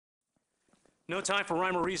No time for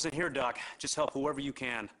rhyme or reason here, Doc. Just help whoever you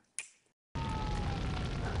can. Ow!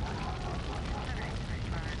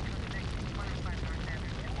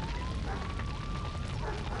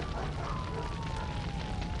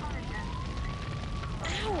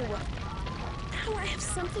 Ow, I have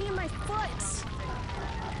something in my foot!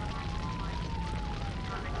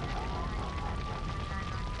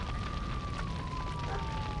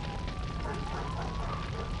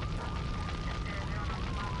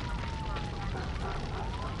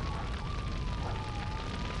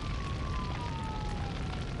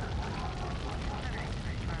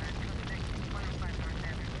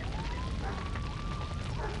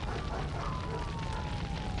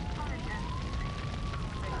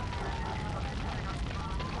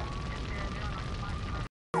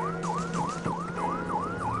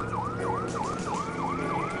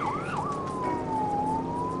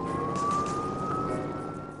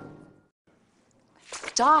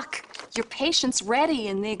 Doc, your patient's ready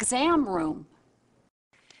in the exam room.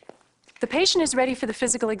 The patient is ready for the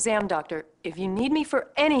physical exam, doctor. If you need me for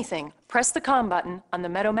anything, press the COM button on the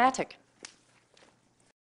Medomatic.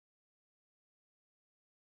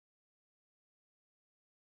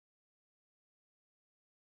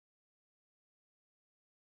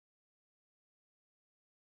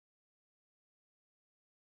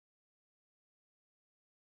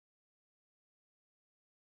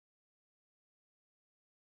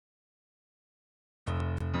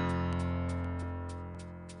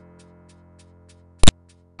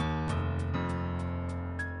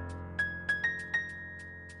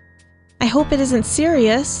 I hope it isn't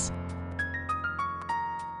serious.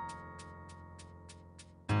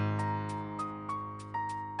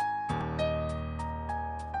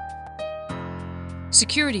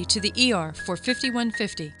 Security to the ER for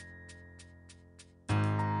 5150.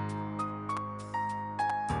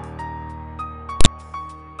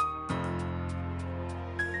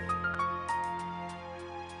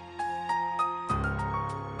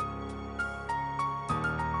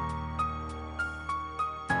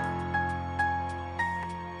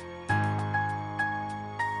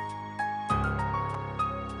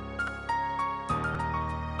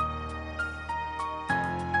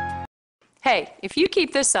 Hey, if you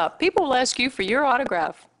keep this up, people will ask you for your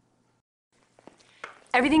autograph.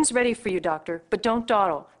 Everything's ready for you, doctor, but don't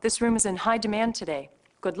dawdle. This room is in high demand today.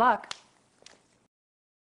 Good luck.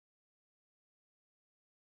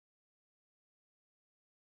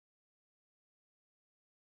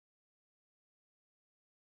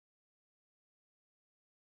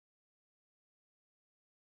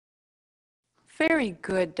 Very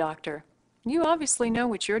good, doctor. You obviously know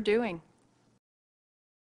what you're doing.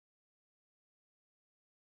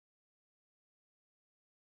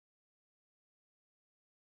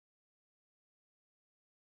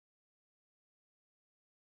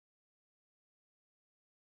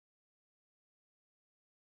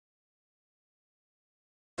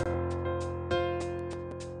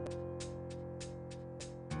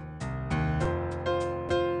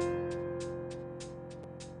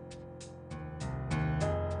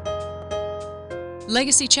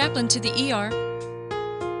 Legacy chaplain to the ER.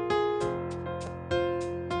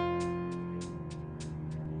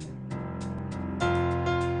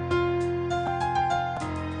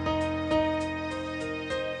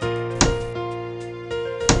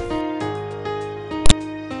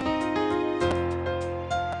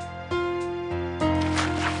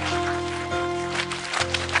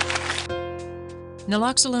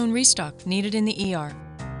 Naloxone restock needed in the ER.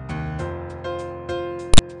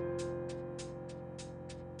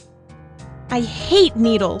 I hate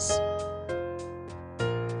needles.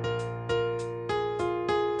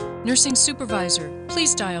 Nursing supervisor,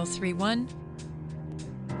 please dial 31.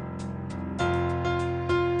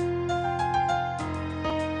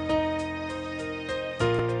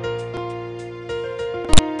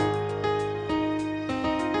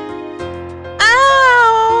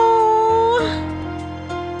 Ow!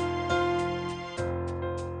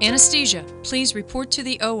 Anesthesia, please report to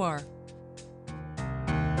the OR.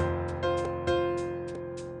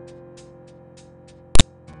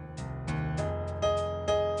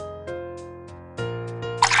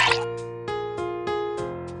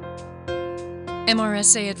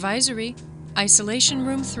 MRSA advisory, isolation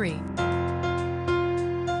room 3.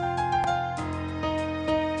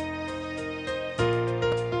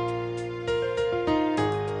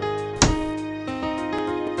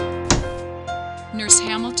 Nurse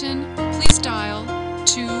Hamilton, please dial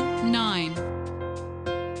 29.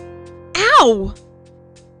 Ow!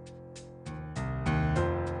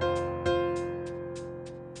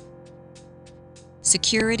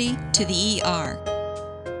 Security to the ER.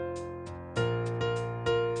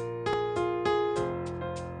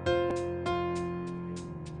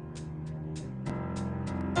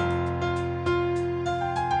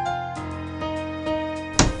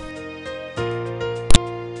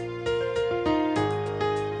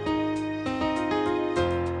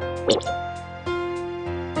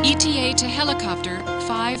 ETA to helicopter,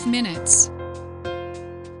 5 minutes.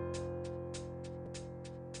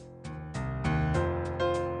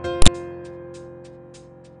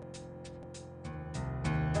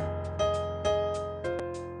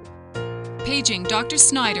 Paging Dr.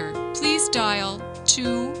 Snyder. Please dial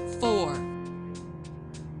 24.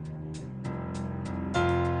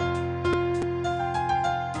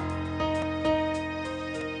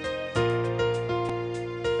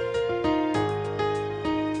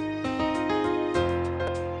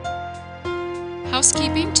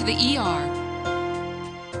 Housekeeping to the ER.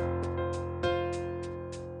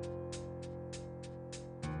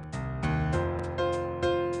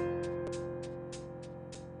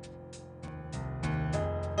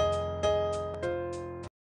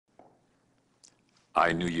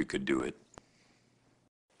 I knew you could do it.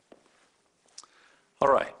 All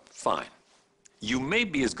right, fine. You may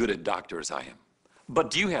be as good a doctor as I am,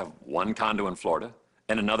 but do you have one condo in Florida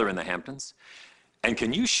and another in the Hamptons? And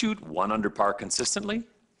can you shoot one under par consistently?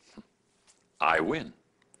 I win.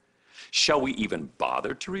 Shall we even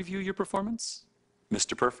bother to review your performance,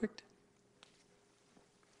 Mr. Perfect?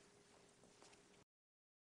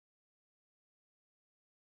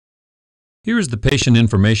 Here is the patient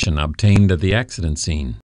information obtained at the accident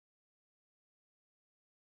scene.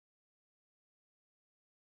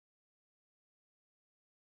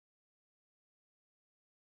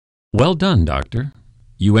 Well done, doctor.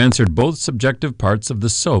 You answered both subjective parts of the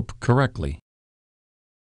SOAP correctly.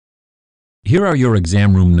 Here are your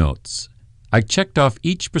exam room notes. I checked off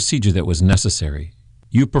each procedure that was necessary.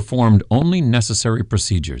 You performed only necessary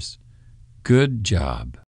procedures. Good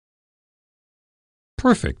job.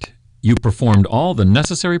 Perfect. You performed all the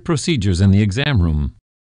necessary procedures in the exam room.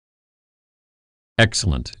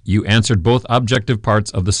 Excellent. You answered both objective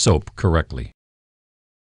parts of the SOAP correctly.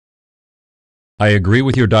 I agree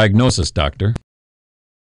with your diagnosis, doctor.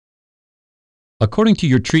 According to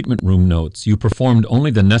your treatment room notes, you performed only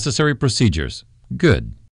the necessary procedures.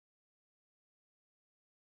 Good.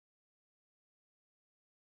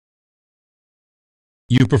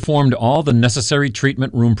 You performed all the necessary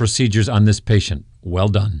treatment room procedures on this patient. Well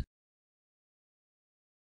done.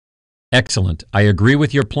 Excellent. I agree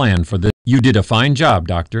with your plan for this. You did a fine job,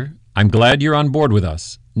 doctor. I'm glad you're on board with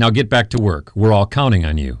us. Now get back to work. We're all counting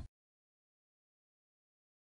on you.